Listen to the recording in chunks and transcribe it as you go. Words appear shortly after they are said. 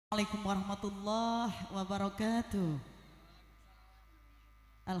Assalamualaikum warahmatullahi wabarakatuh.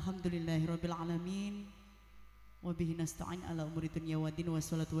 Alhamdulillahirabbil alamin. Wa bihi nasta'in ala umuri dunya waddin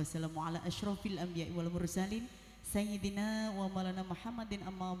wassalatu wassalamu ala asyrafil anbiya'i wal mursalin sayyidina wa maulana Muhammadin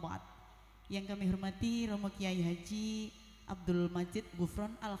amma ba'd. Yang kami hormati Romo Kiai Haji Abdul Majid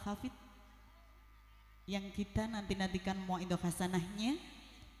Gufron Al-Hafid yang kita nanti-nantikan mu'idah hasanahnya.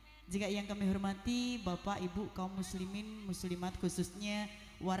 Juga yang kami hormati Bapak Ibu kaum muslimin muslimat khususnya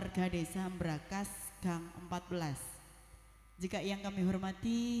warga desa Brakas Gang 14. Jika yang kami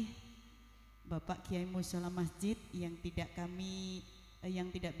hormati Bapak Kiai Musyola Masjid yang tidak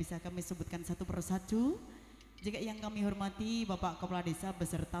bisa kami sebutkan satu persatu. Jika yang kami hormati Bapak Kepala Desa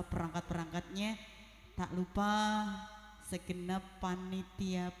beserta perangkat-perangkatnya, tak lupa segenap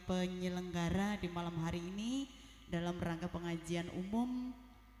panitia penyelenggara di malam hari ini dalam rangka pengajian umum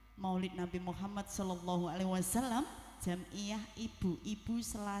Maulid Nabi Muhammad Sallallahu Alaihi Wasallam. Jamiah ibu-ibu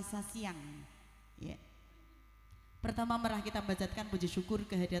Selasa siang ya. Pertama merah kita bacakan puji syukur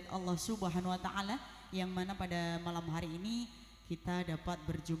kehadirat Allah Subhanahu wa Ta'ala yang mana pada malam hari ini kita dapat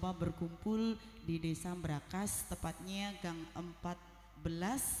berjumpa berkumpul di desa Brakas, tepatnya Gang 14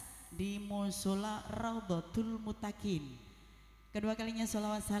 di Musola Raudhatul Muttaqin. Kedua kalinya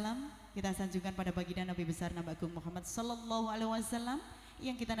sholawat salam kita sanjungkan pada baginda Nabi besar Nabi Agung Muhammad Sallallahu Alaihi Wasallam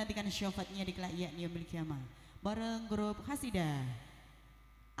yang kita nantikan syafaatnya di kelak yakni yaumil qiyamah. Bareng grup Hasidah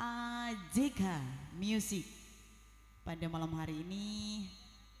Ajk Music pada malam hari ini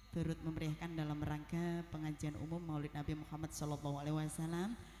turut memeriahkan dalam rangka pengajian umum Maulid Nabi Muhammad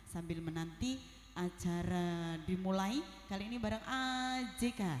SAW sambil menanti acara dimulai. Kali ini bareng Ajk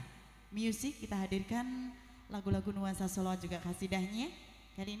Music kita hadirkan lagu-lagu nuansa sholawat juga kasidahnya.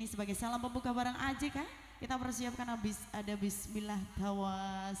 Kali ini sebagai salam pembuka bareng Ajk kita persiapkan ada bismillah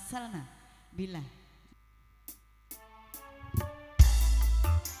tawassalna billah.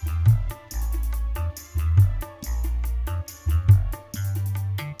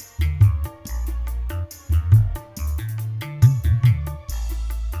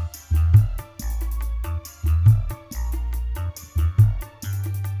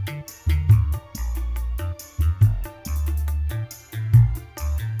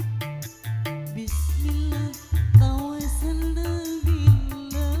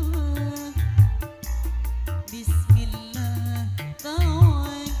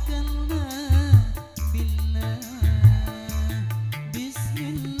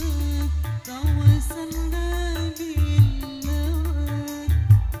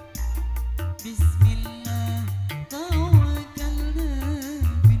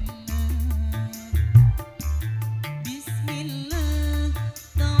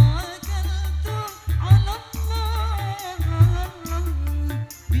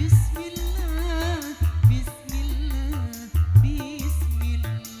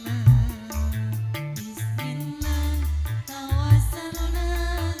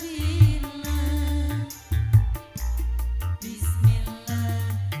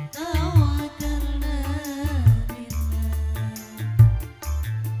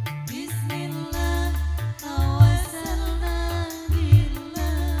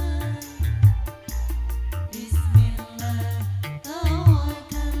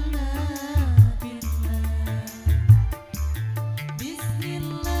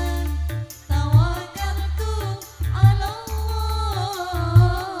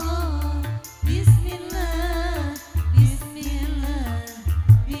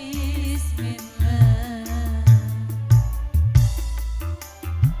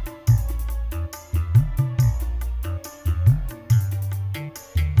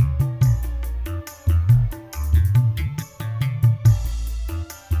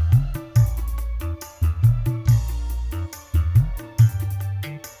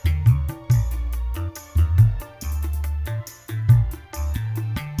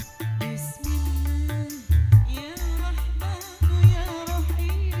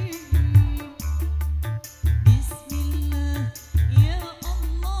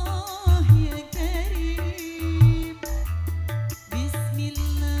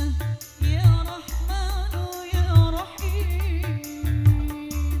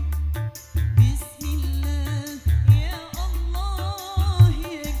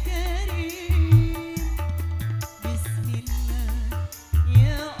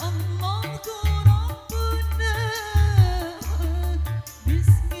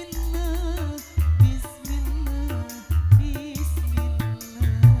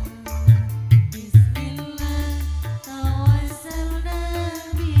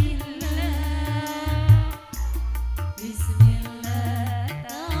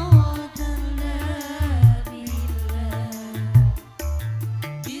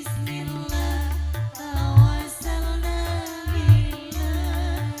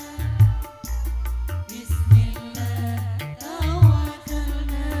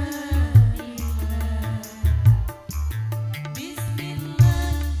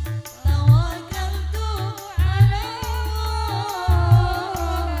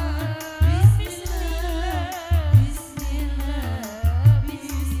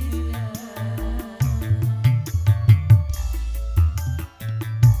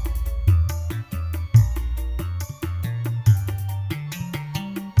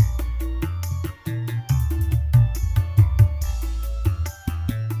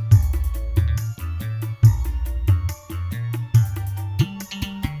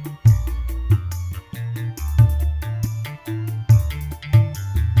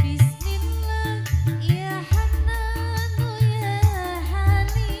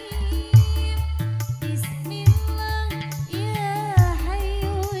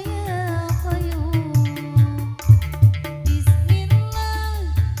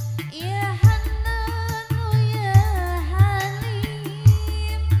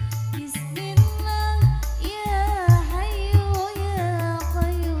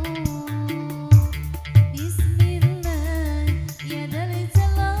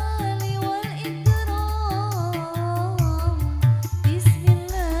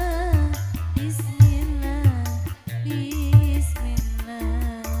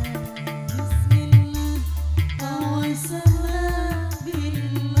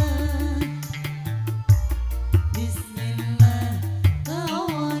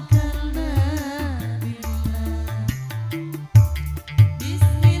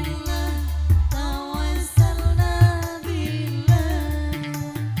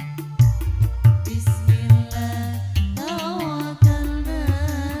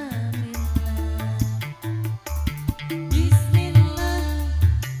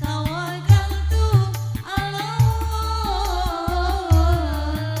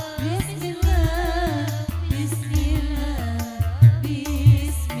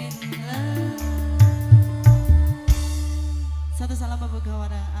 sama berkawan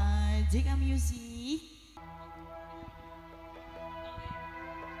Ajk Music.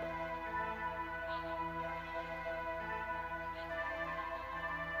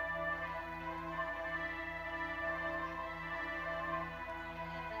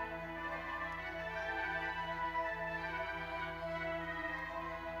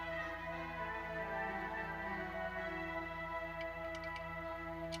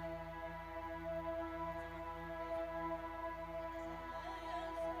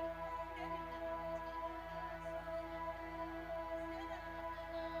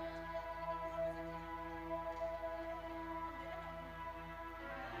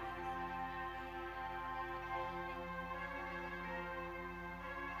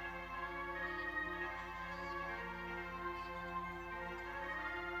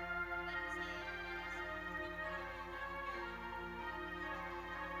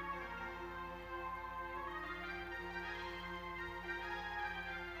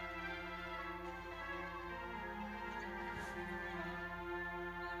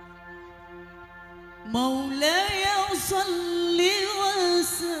 مولاي صل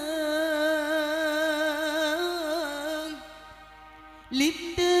وسلم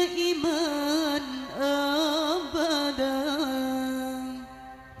دائما أبدا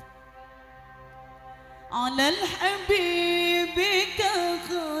على الحبيب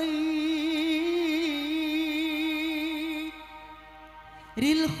خير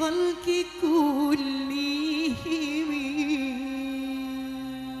الخلق كلهم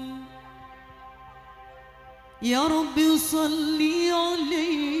يا رب صل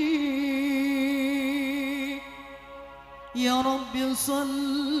عليه يا رب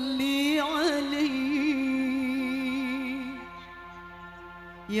صل عليه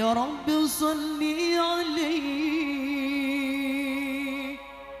يا رب صل عليه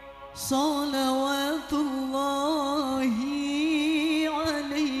صلوات الله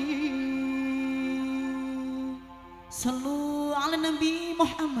عليه. صلوا على النبي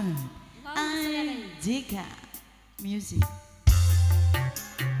محمد. Ajk Music.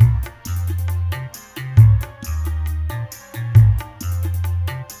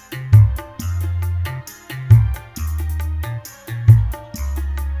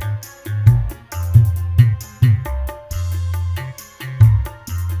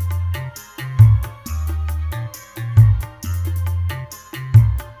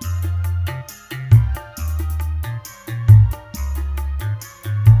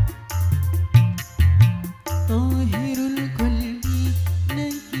 طاهر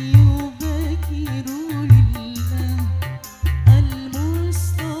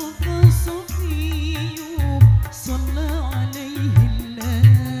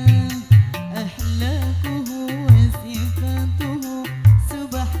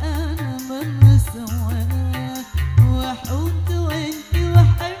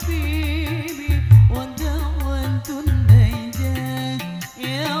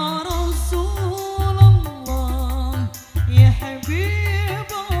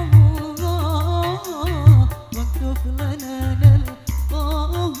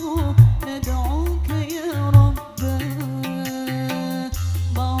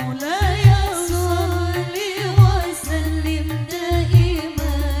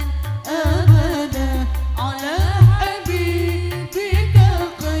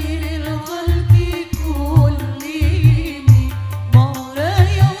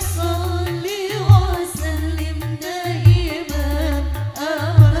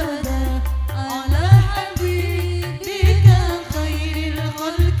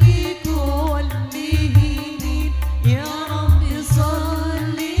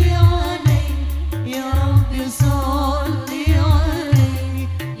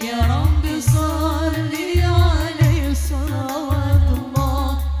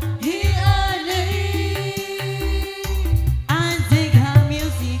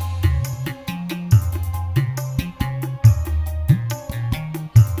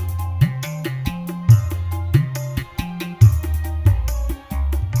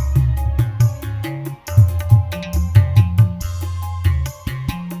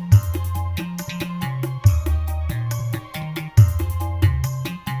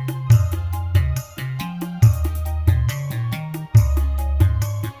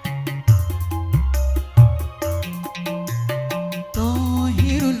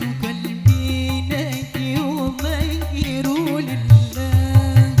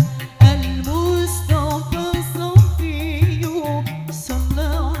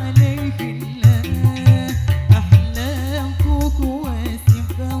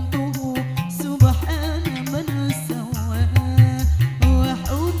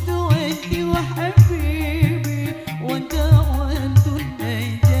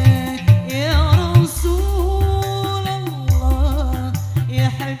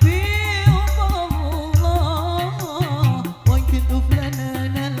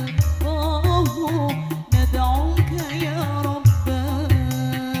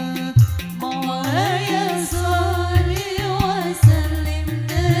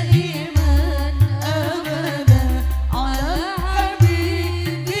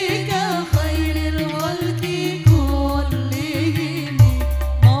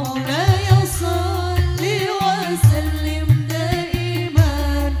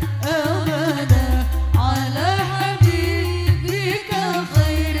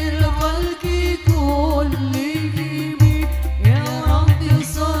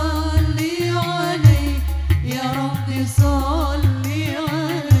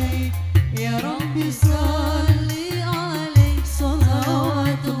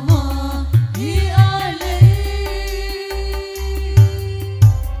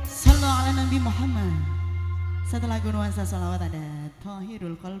Muhammad. Satu lagu nuansa sholawat ada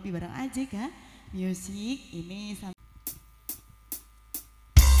Thahirul Qalbi bareng Ajk Music ini sama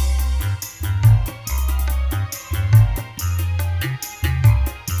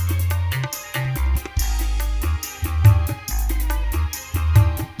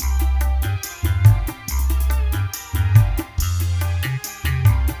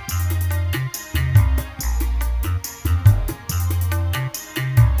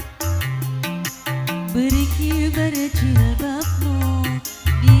beri kibar jilbabmu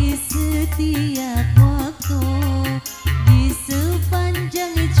di setiap waktu, di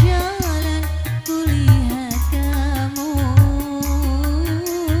sepanjang jalan kulihat kamu.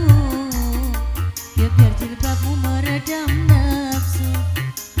 Ya biar jilbabmu meredam nafsu,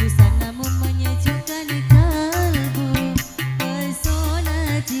 busanamu menyejukkan kalbu.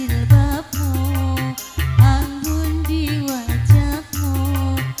 Pesona jilbabmu anggun di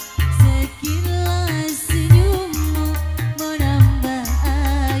wajahmu, sekilas senyummu menambah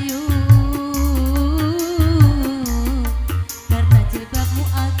ayu. Karena jilbabmu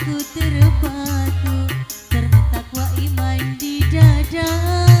aku terpaku, karena takwa iman di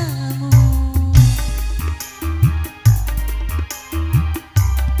dadamu.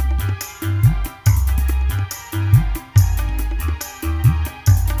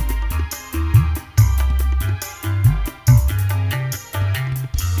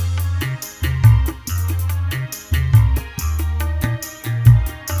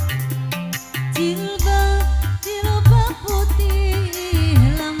 Jilbab putih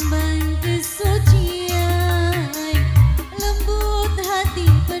lambang kesucian, lembut hati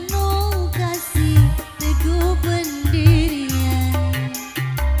penuh kasih, teguh pendirian.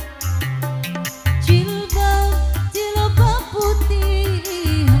 Jilbab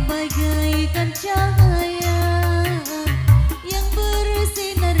putih bagaikan cahaya yang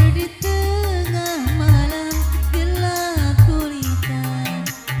bersinar di tengah malam gelap gulita.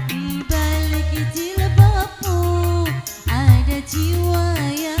 Di balik jilbabmu ada jiwa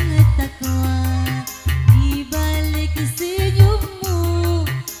yang takwa, di balik senyummu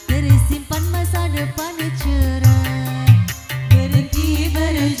tersimpan masa depan cerah.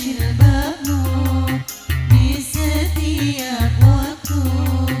 Berkibar jilbabmu di setiap waktu,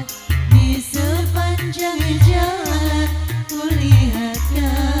 di sepanjang jalan kulihat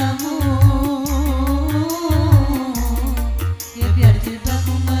kamu. Ya biar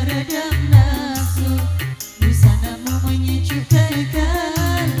jilbabmu meredam nafsu, busanamu menyejukkan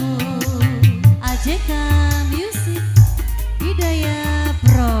kalbu. Ajk Music, Hidayah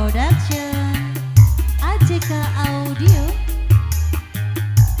Production, Ajk Audio.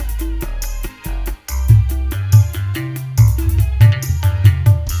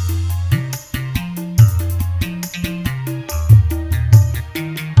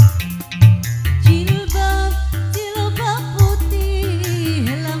 Jilbab putih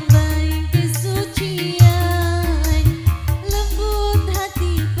lambang kesucian, lembut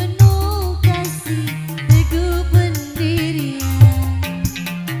hati penuh kasih, teguh pendirian.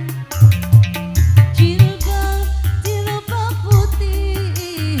 Jilbab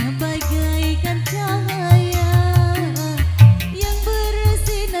putih bagaikan cahaya yang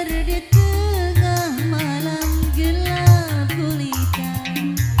bersinar di tengah malam gelap gulita.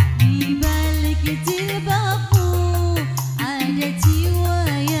 Di balik jilbabmu ada jiwa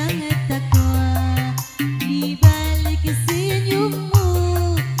yang takwa, di balik senyummu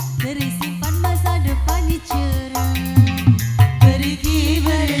tersimpan masa depan cerah.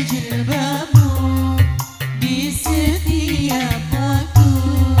 Berkibar jilbabmu di setiap waktu,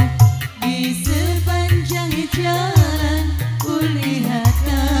 di sepanjang jalan kulihat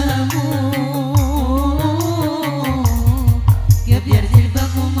kamu. Ya biar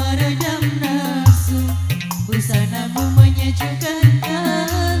jilbabmu meredam nafsu, busanamu menyejukkan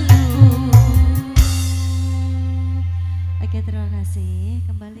kalbu. Oke, terima kasih.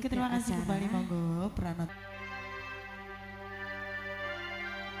 Kembali ke Terima kasih acara. kembali monggo Pranot.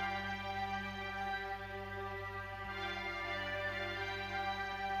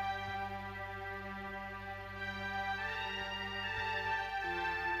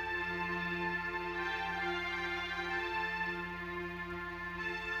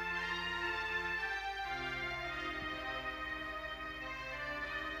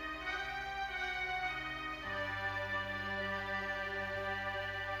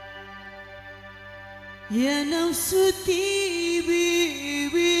 Ya nafsu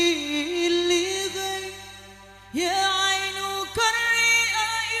tibi biligai, ya ainu karri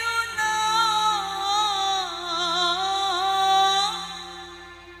ayuna,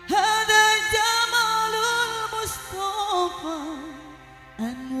 hada jamalul Mustafa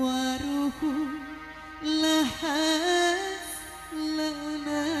anwaruhu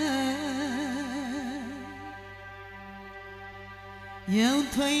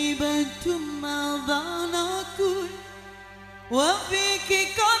طيبة ما نكون وفيك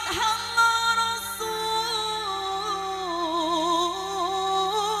قد حل رسول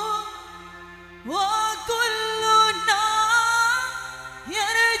وكلنا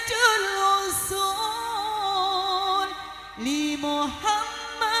يرجو الوصول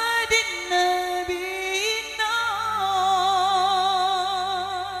لمحمد نبينا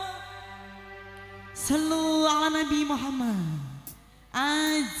صلوا على نبي محمد.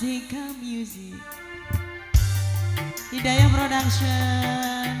 Ajk Music, Hidayah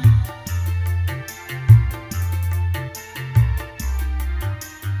Production.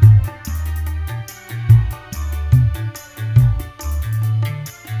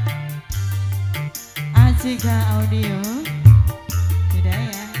 Ajk Audio,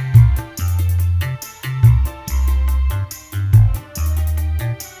 Hidayah.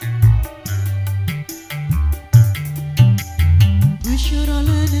 بشرى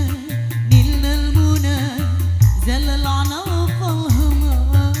لنا نلنا المنى زل العناق الهمى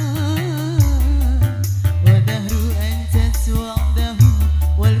ودهر أنت سوعده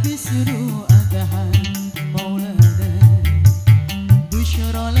والبسر أدهى مولانا.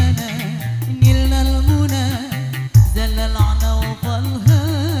 بشرى لنا نلنا المنى زل العناق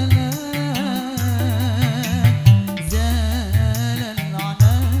الهمى زال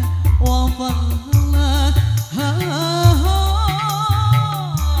العناق وفضل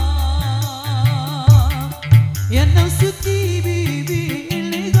يا النفس تيبي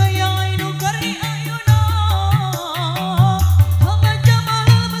اللي ضيع عينه قري أعينا هذا جمال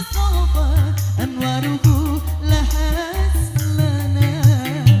المصطفى أنواره لها لنا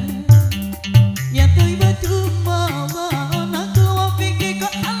يا طيبة ما ضانك وفيك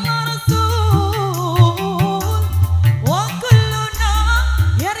قد حل رسول وكلنا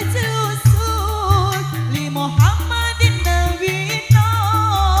يرجو الوصول لمحمد نبينا.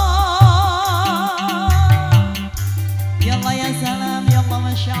 يلا يا سلام يلا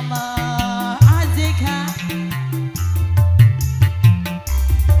ما شاء الله أعزك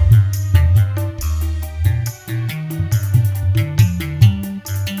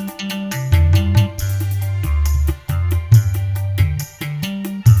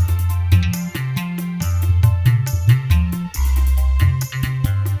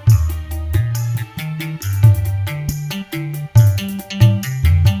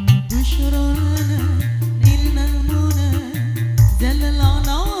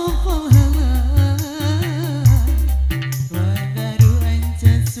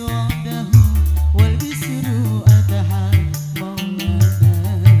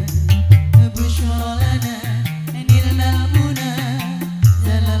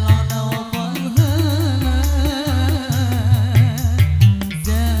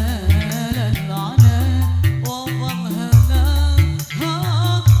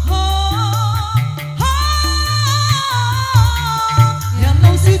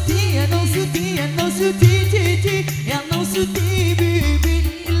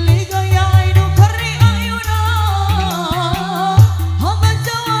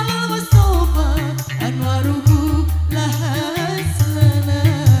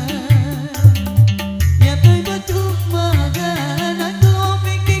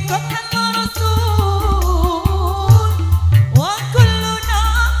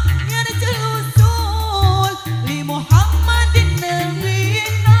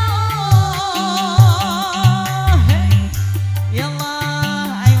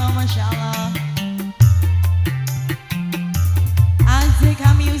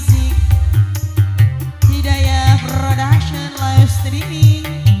Music, Hidayah Production live streaming.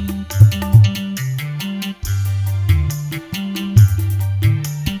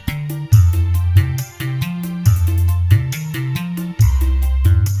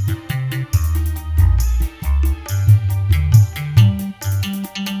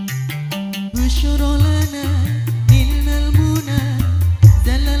 بشرى لنا نلنا المنى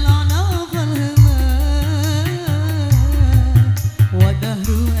زل العناق الهمى ودهر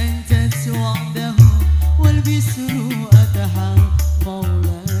أنت سوعده والبسر أتحى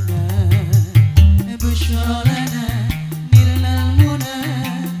مولانا. بشرى لنا نلنا المنى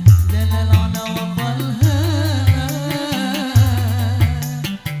زل العناق الهمى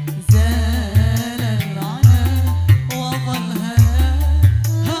زال العناق وظلها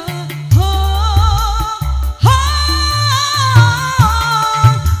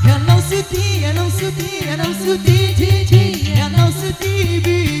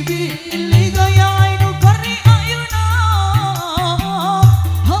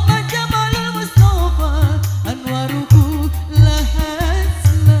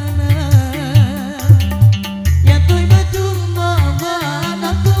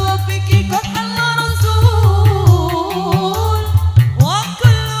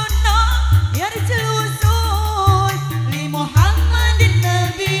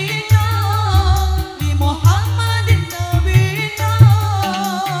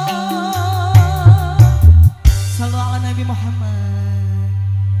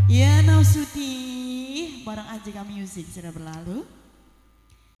Ya Nausuti bareng Ajk Music sudah berlalu.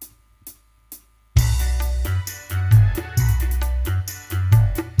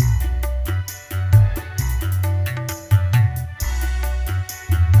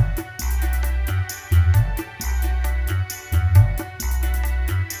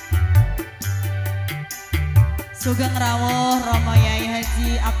 Sugeng rawuh Romo Yai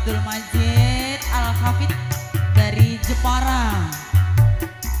Haji Abdul Majid Al-Hafid dari Jepara.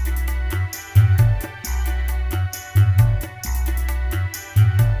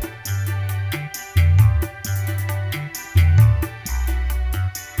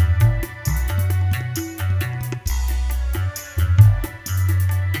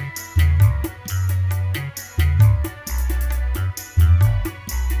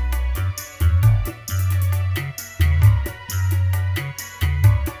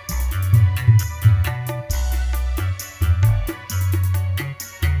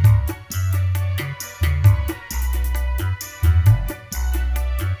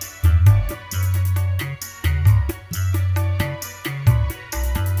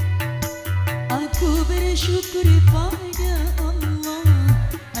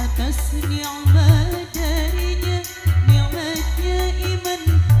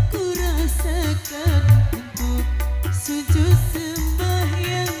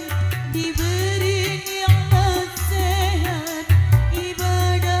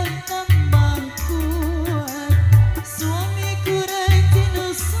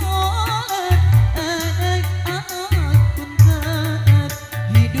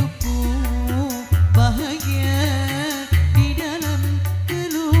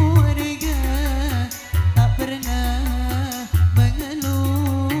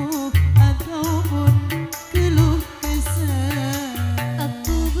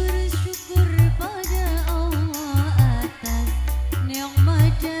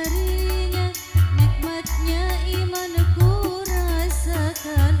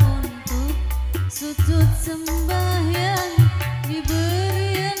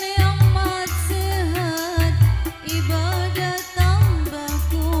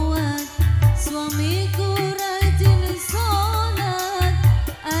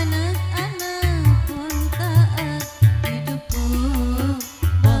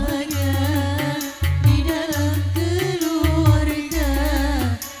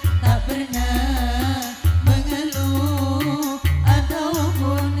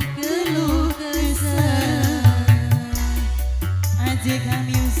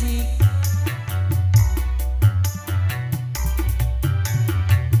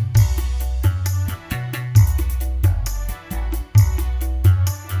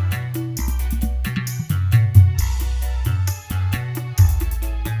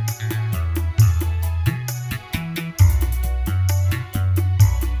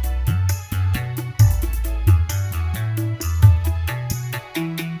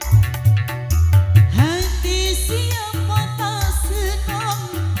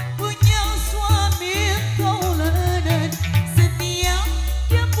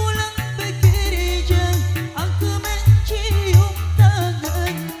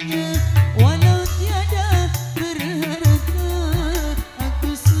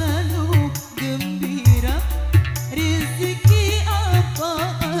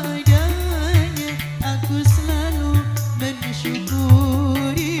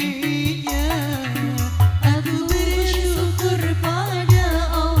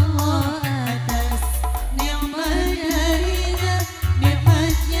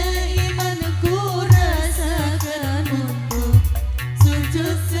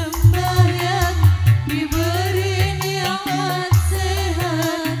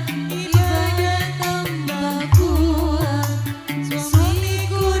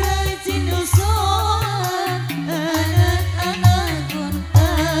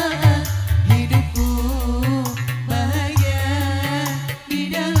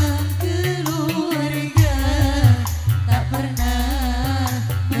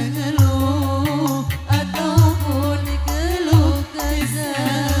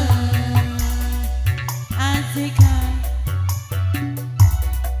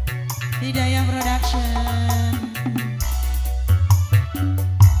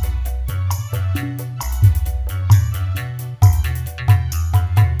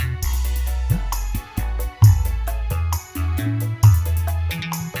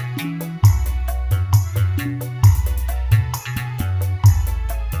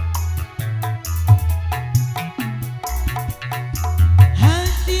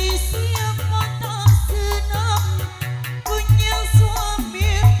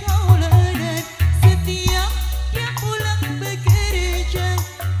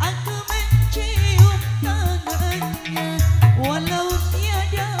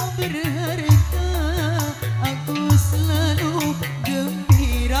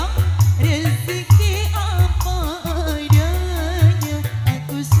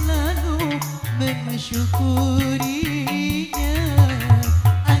 mensyukurinya.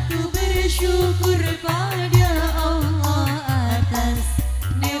 Aku bersyukur pada Allah atas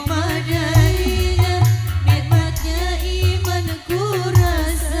nikmat darinya. Nikmatnya iman ku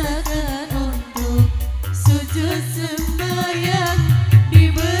rasakan untuk sujud sembahyang.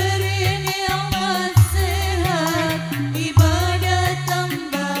 Diberi nikmat sehat, ibadah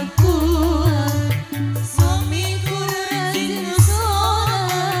tambah kuat. Suamiku rajin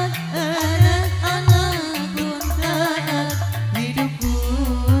sholat, anak-anak pun taat. Hidupku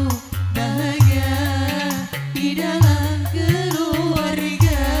bahagia di dalam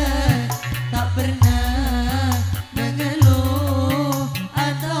keluarga, tak pernah mengeluh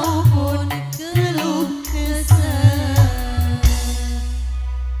ataupun keluh kesah.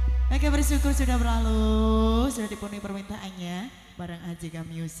 Oke, bersyukur sudah berlalu, sudah dipenuhi permintaannya bareng Ajk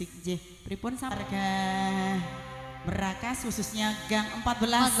Music J. Pripun warga Berakas khususnya Gang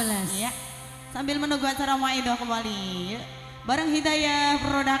 14. Ya. Sambil menunggu acara Maidah kembali. Yuk. Bareng Hidayah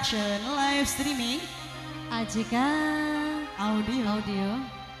Production live streaming Ajk Audio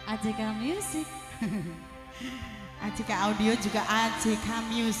Ajk Music. Ajk Audio juga Ajk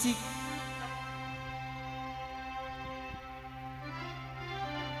Music.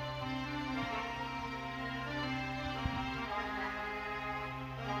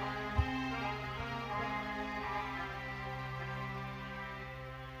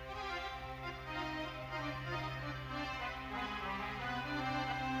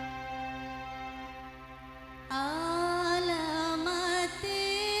 Alamati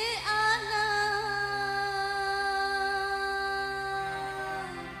anak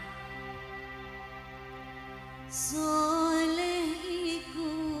soleh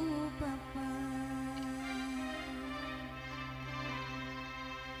iku papa,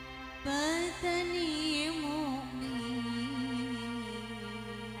 petani mukmin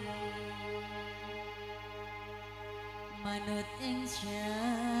manut ing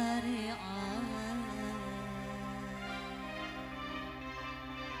syariat.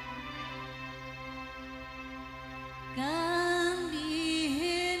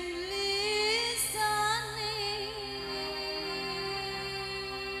 Kambihin lisane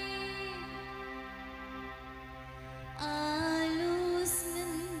alus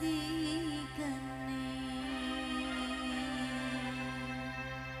ngendikane,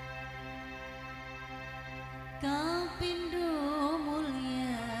 kapindo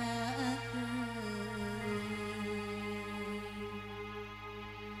mulyakaken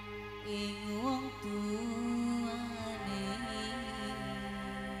ing wong tuane.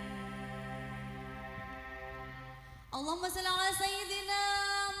 Allahumma shalli ala sayyidina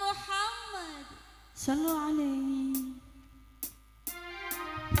Muhammad. Sallu alaihi.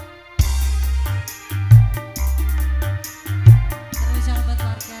 Terus sahabat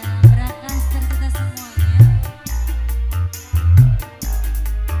warga Berakas tercinta semuanya.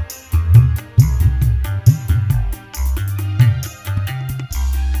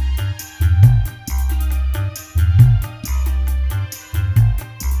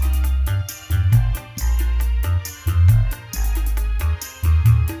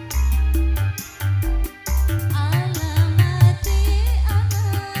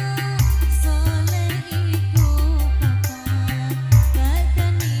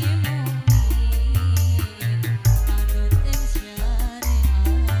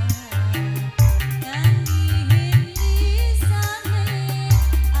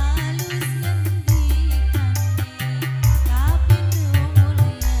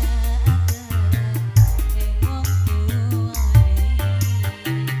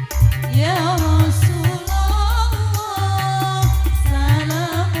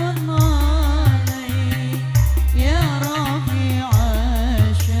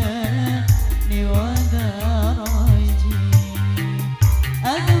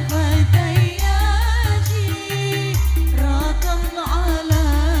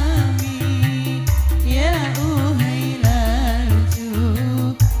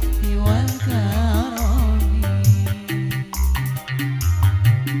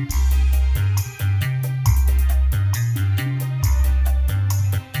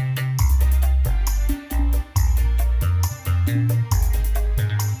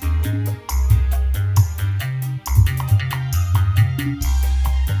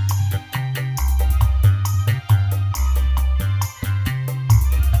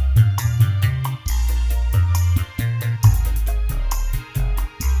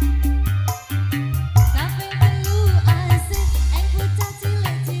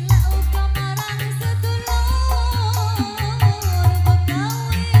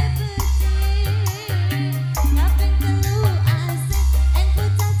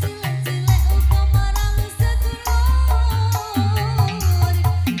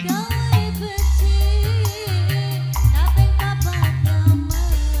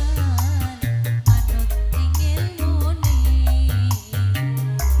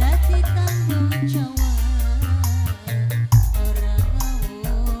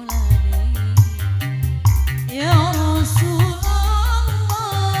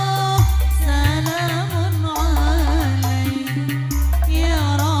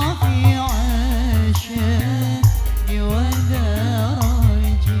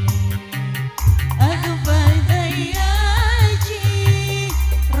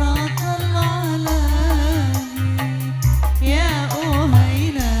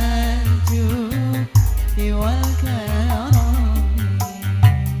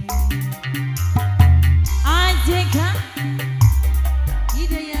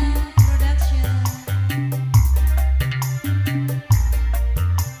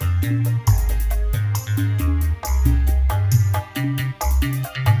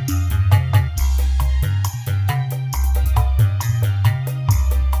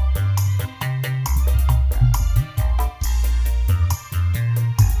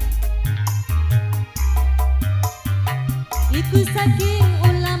 Iku saking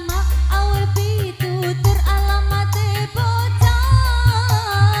ulama awe pitutur alamate bocah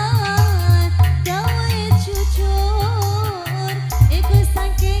gawe jujur. Iku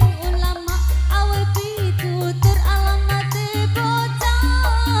saking ulama awe pitutur alamate bocah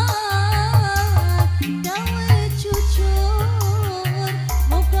gawe jujur.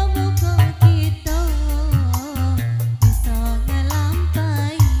 Muga-muga kita bisa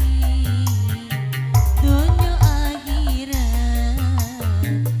ngelampai dunia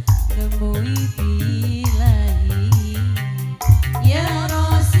nemui bilahi ya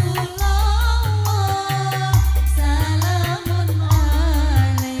Rasulullah salamun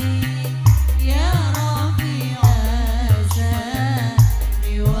alaik ya Rafi azani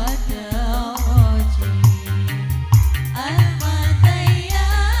wa daraji al-fatayati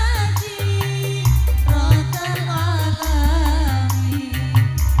rotal alami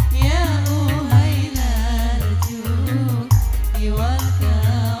ya uhailal judi wal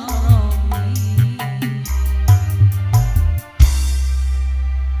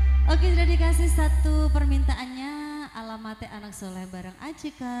Oke, sudah dikasih satu permintaannya alamatnya anak soleh bareng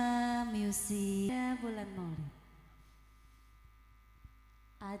Ajk Music bulan Maulid.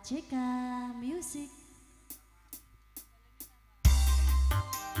 Ajk Music.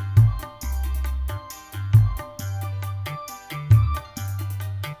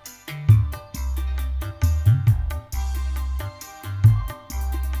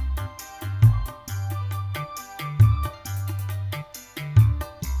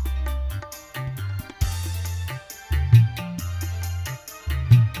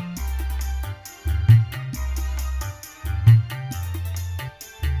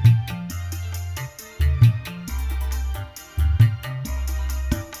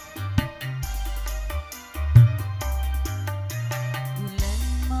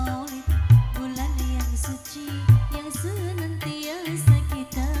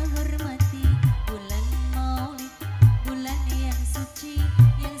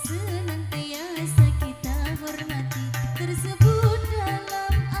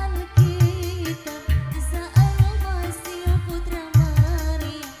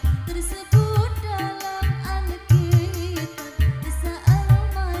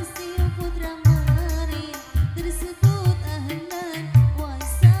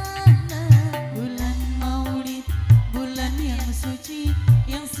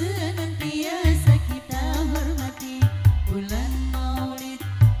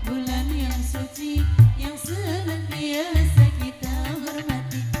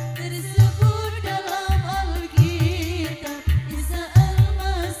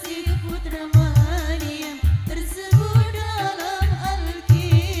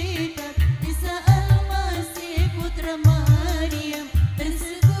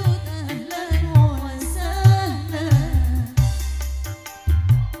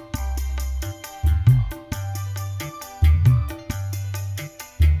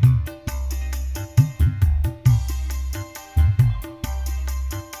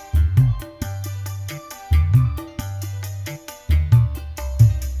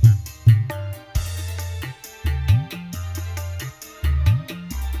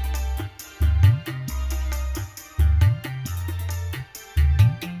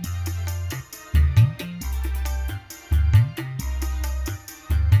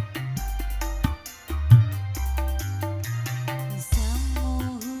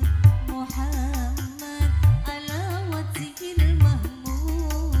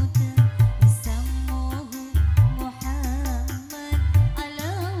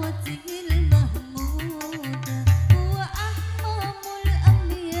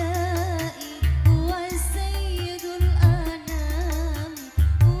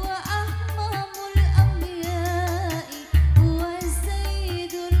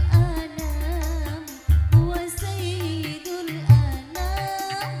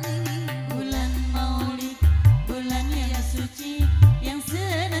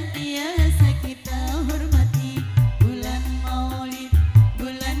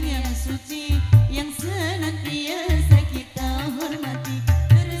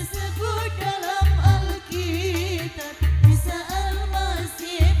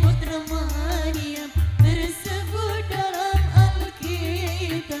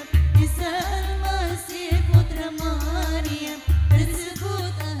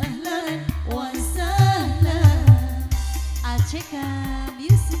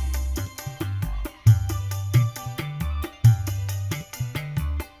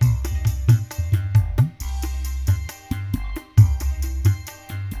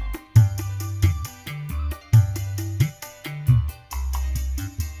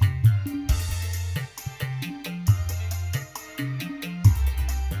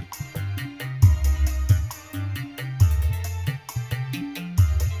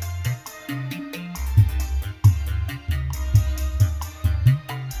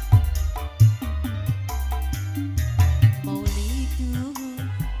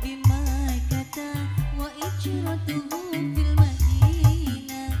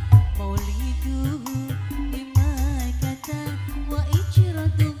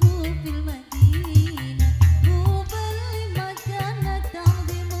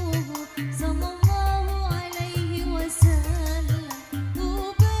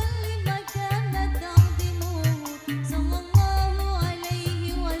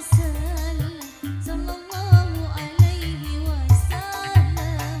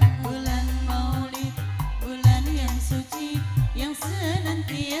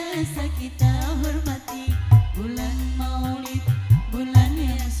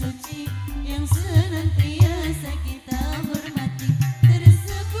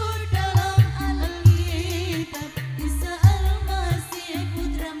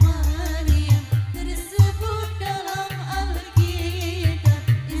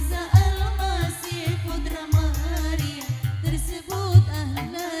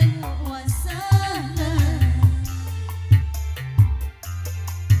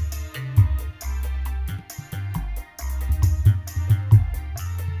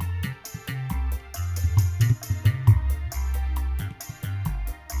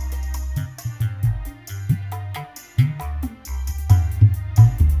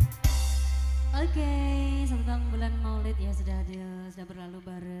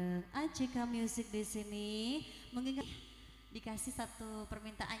 bareng Ajk Music di sini. Mengingat dikasih satu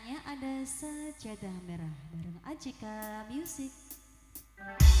permintaannya ada sajadah merah bareng Ajk Music.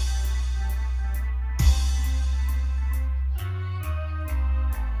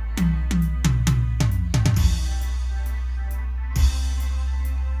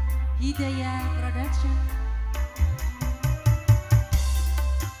 Hidayah Production.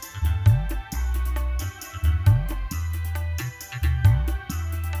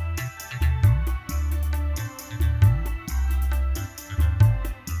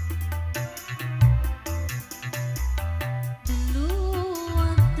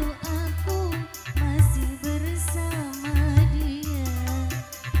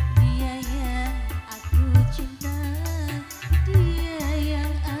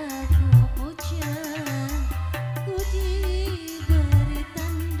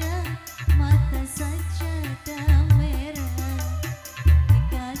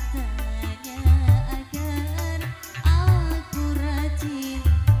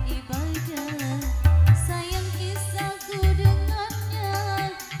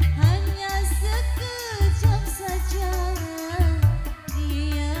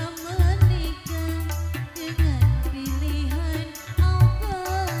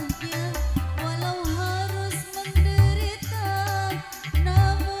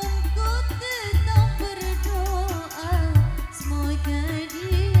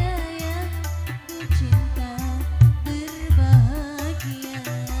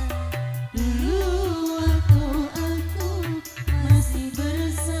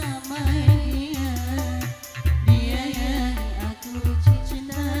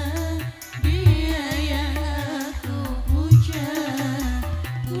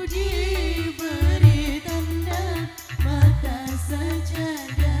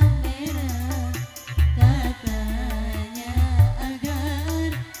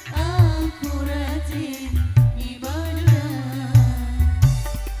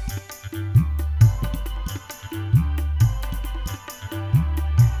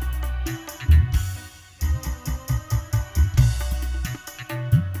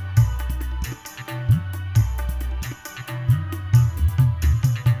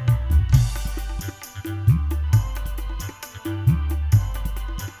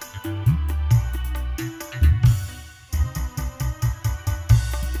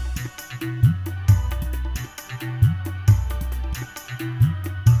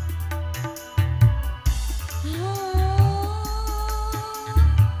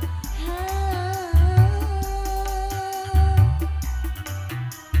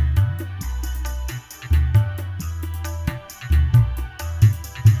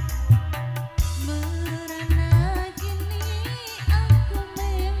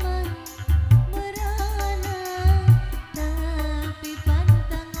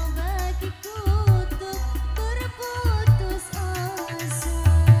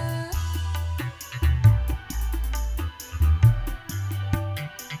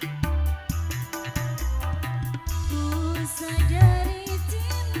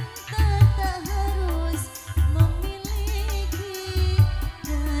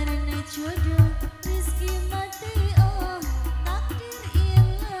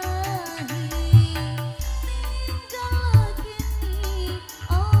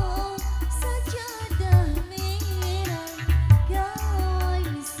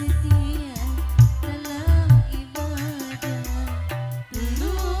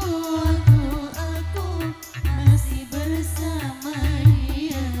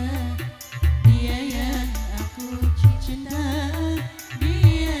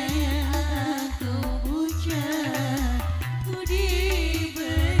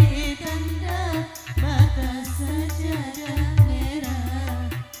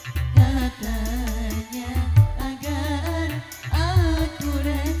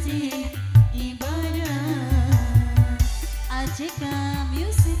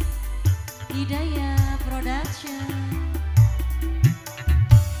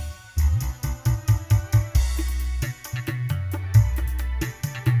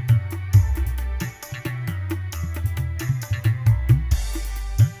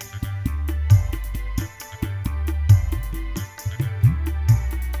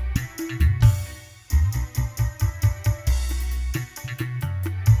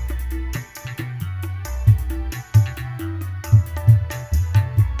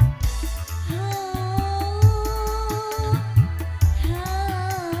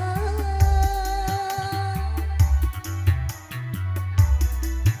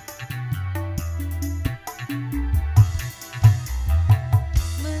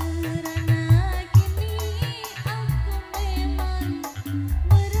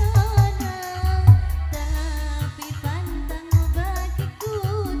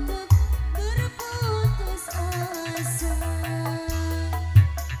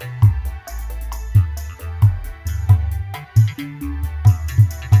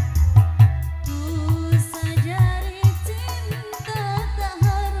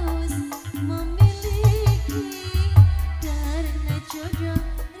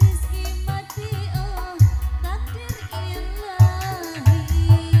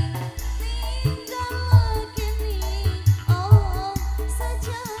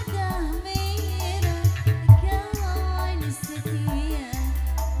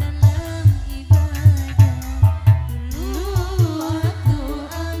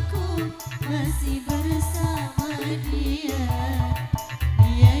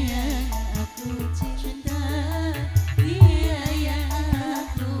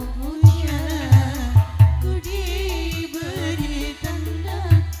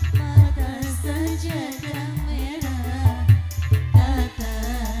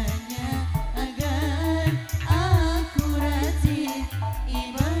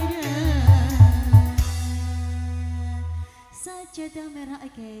 sejadah merah,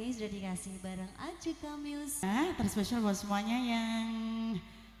 oke, sudah dikasih bareng Ajk Music. Terspesial buat semuanya yang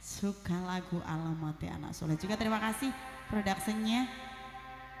suka lagu Alamat Anak Soleh. Juga terima kasih produksinya.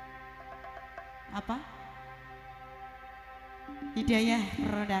 Apa? Hidayah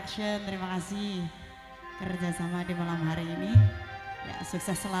Production, terima kasih kerjasama di malam hari ini. Ya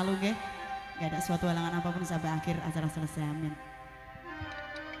sukses selalu ge. Gak ada suatu halangan apapun sampai akhir acara selesai, amin.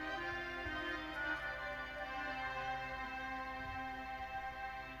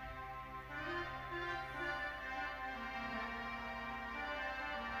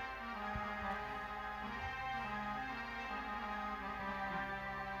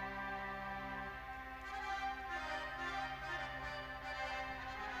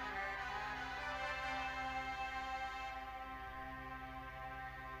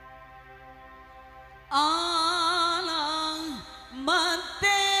 Alamat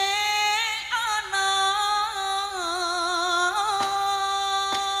anak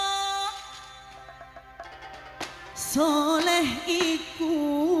soleh iku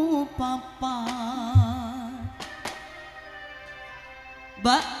papa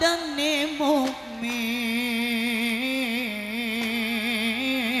badane mukmin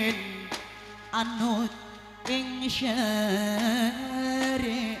anut ing syariat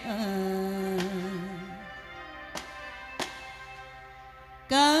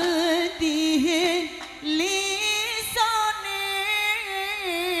kadihin lisane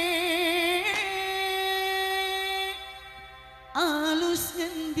alus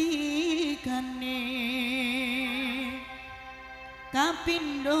ngendikane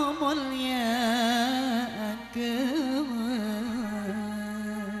kapindo mulya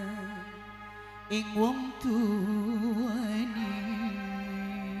ing wong tuane.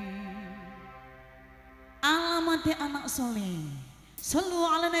 Alamat anak soleh. Sallu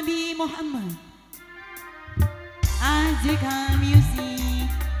ala Nabi Muhammad. Ajk Music.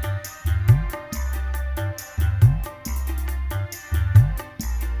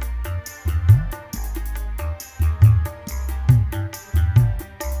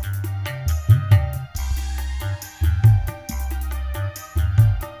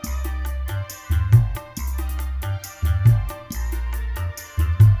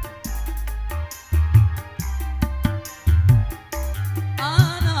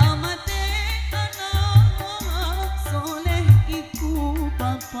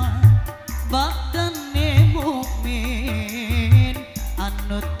 Badane mukmin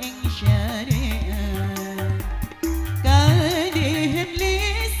anut ing syariat kadihin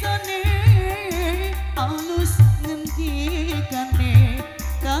lisane alus ngendikane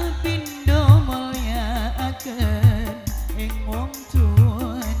kapindo mulyakaken ing wong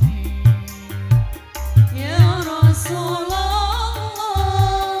tuane. Ya Rasulullah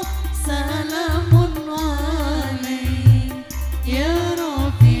salamun alaik ya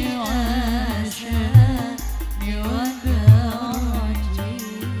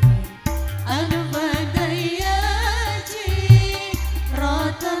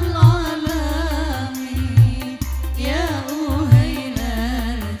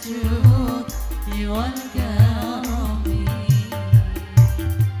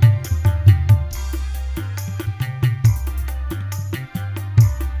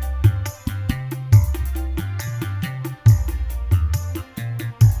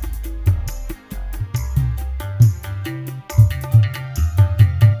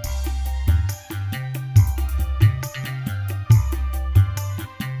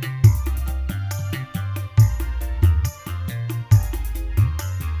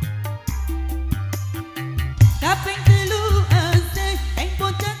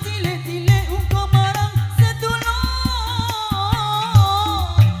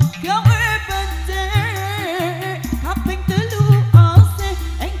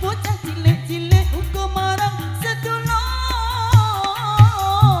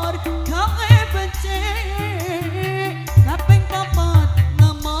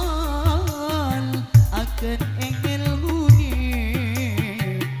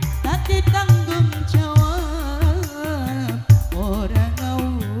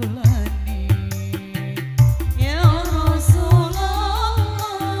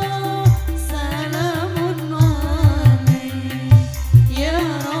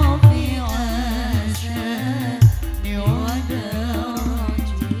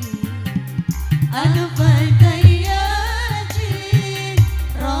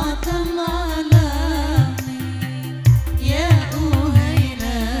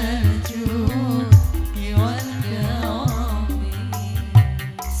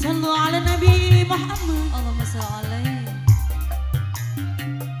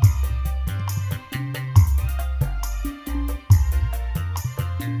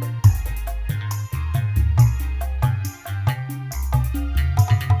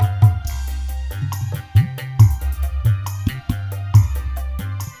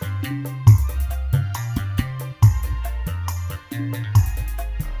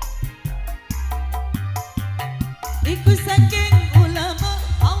iku saking ulama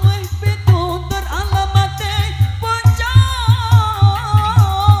aweh pitutur alamate pocong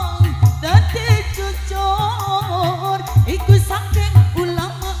dadi cucur iku saking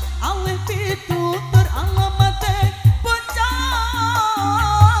ulama aweh pitutur alamate pocong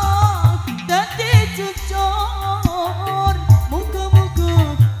dadi cucur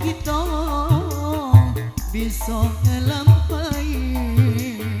muga-muga kita bisa ngelampai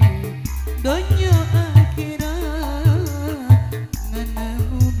donya akhirat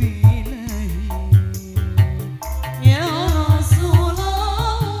nganamu bilahi ya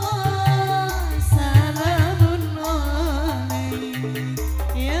Rasulullah salamun alaik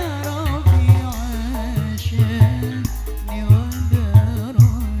ya Rabbi asyani wa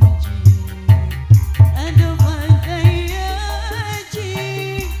daraji adab ayaji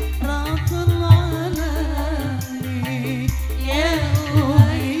ratul alami ya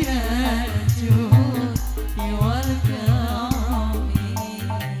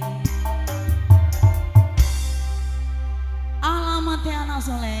alamatnya anak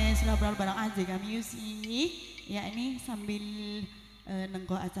soleh sudah barang Ajk Music ya. Ini sambil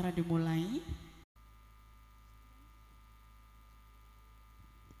nengko acara dimulai.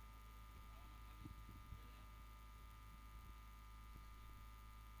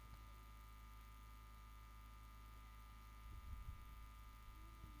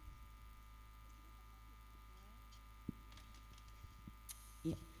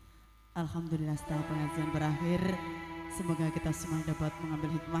 Ya, alhamdulillah setelah pengajian berakhir, semoga kita semua dapat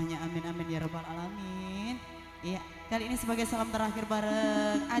mengambil hikmahnya. Amin amin ya rabbal alamin. Iya, kali ini sebagai salam terakhir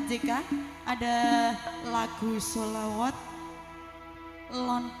bareng Ajk ada lagu sholawat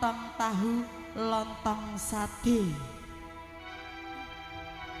lontong tahu lontong sate.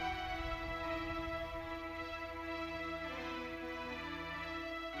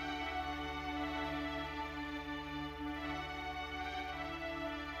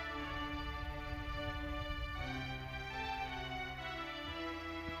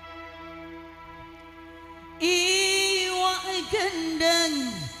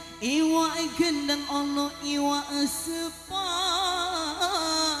 Iwak gendeng ono iwak sepat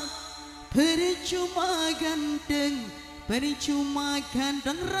percuma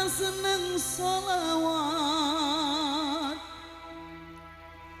gandeng rasa neng solawat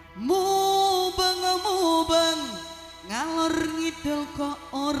mubeng ngalor ngidul kok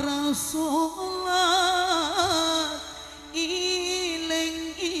ora sholat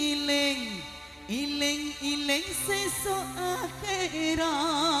iling sesuk akhirat.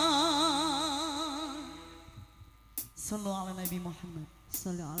 Sallu ala Nabi Muhammad.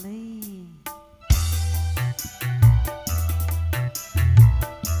 Sallu alaihi.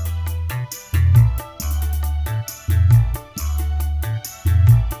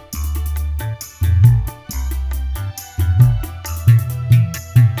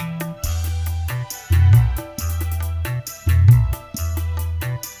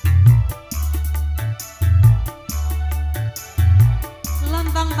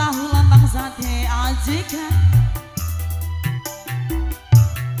 Lontong tahu lontong sate Ajk.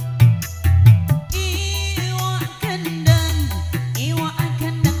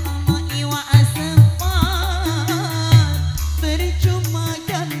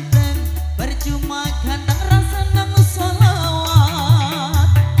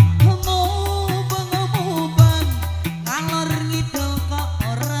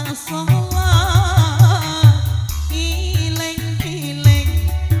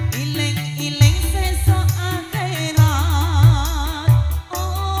 Iling sesok akhirat.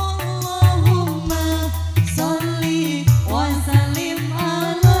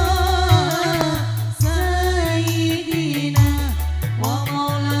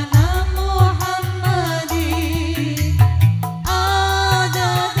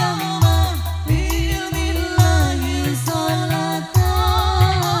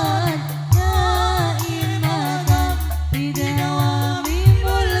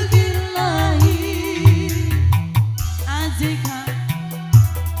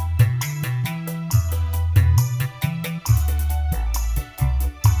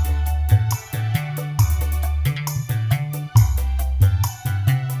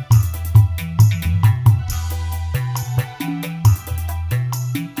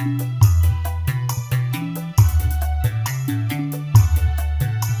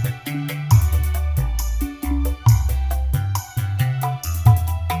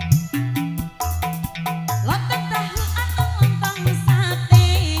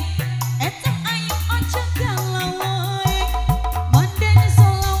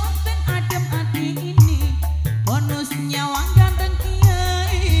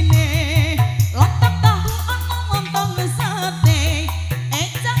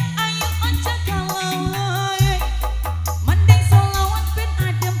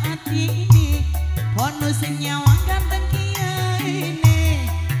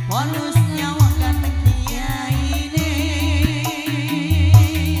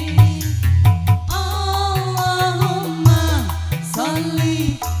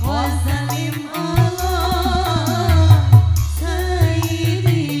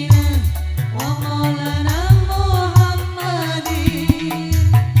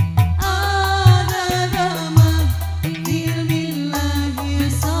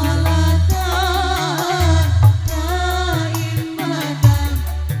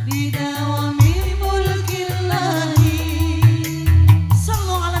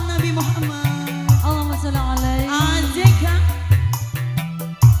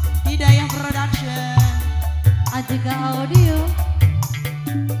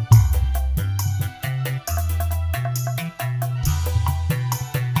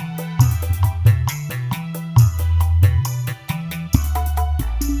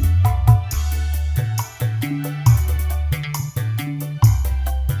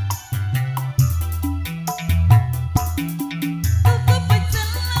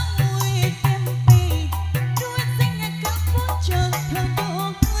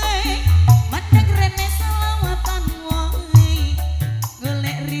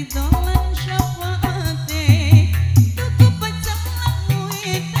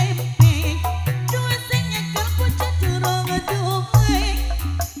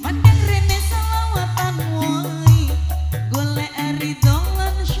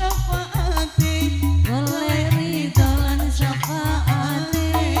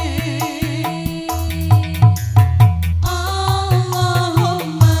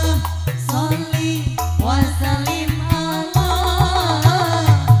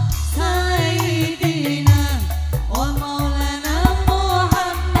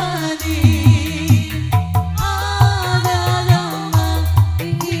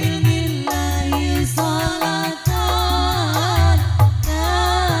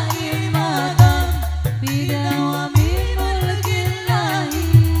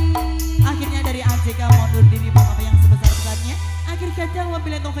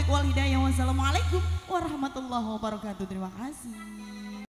 Wabillahi taufiq wal hidayah. Wassalamualaikum warahmatullahi wabarakatuh. Terima kasih.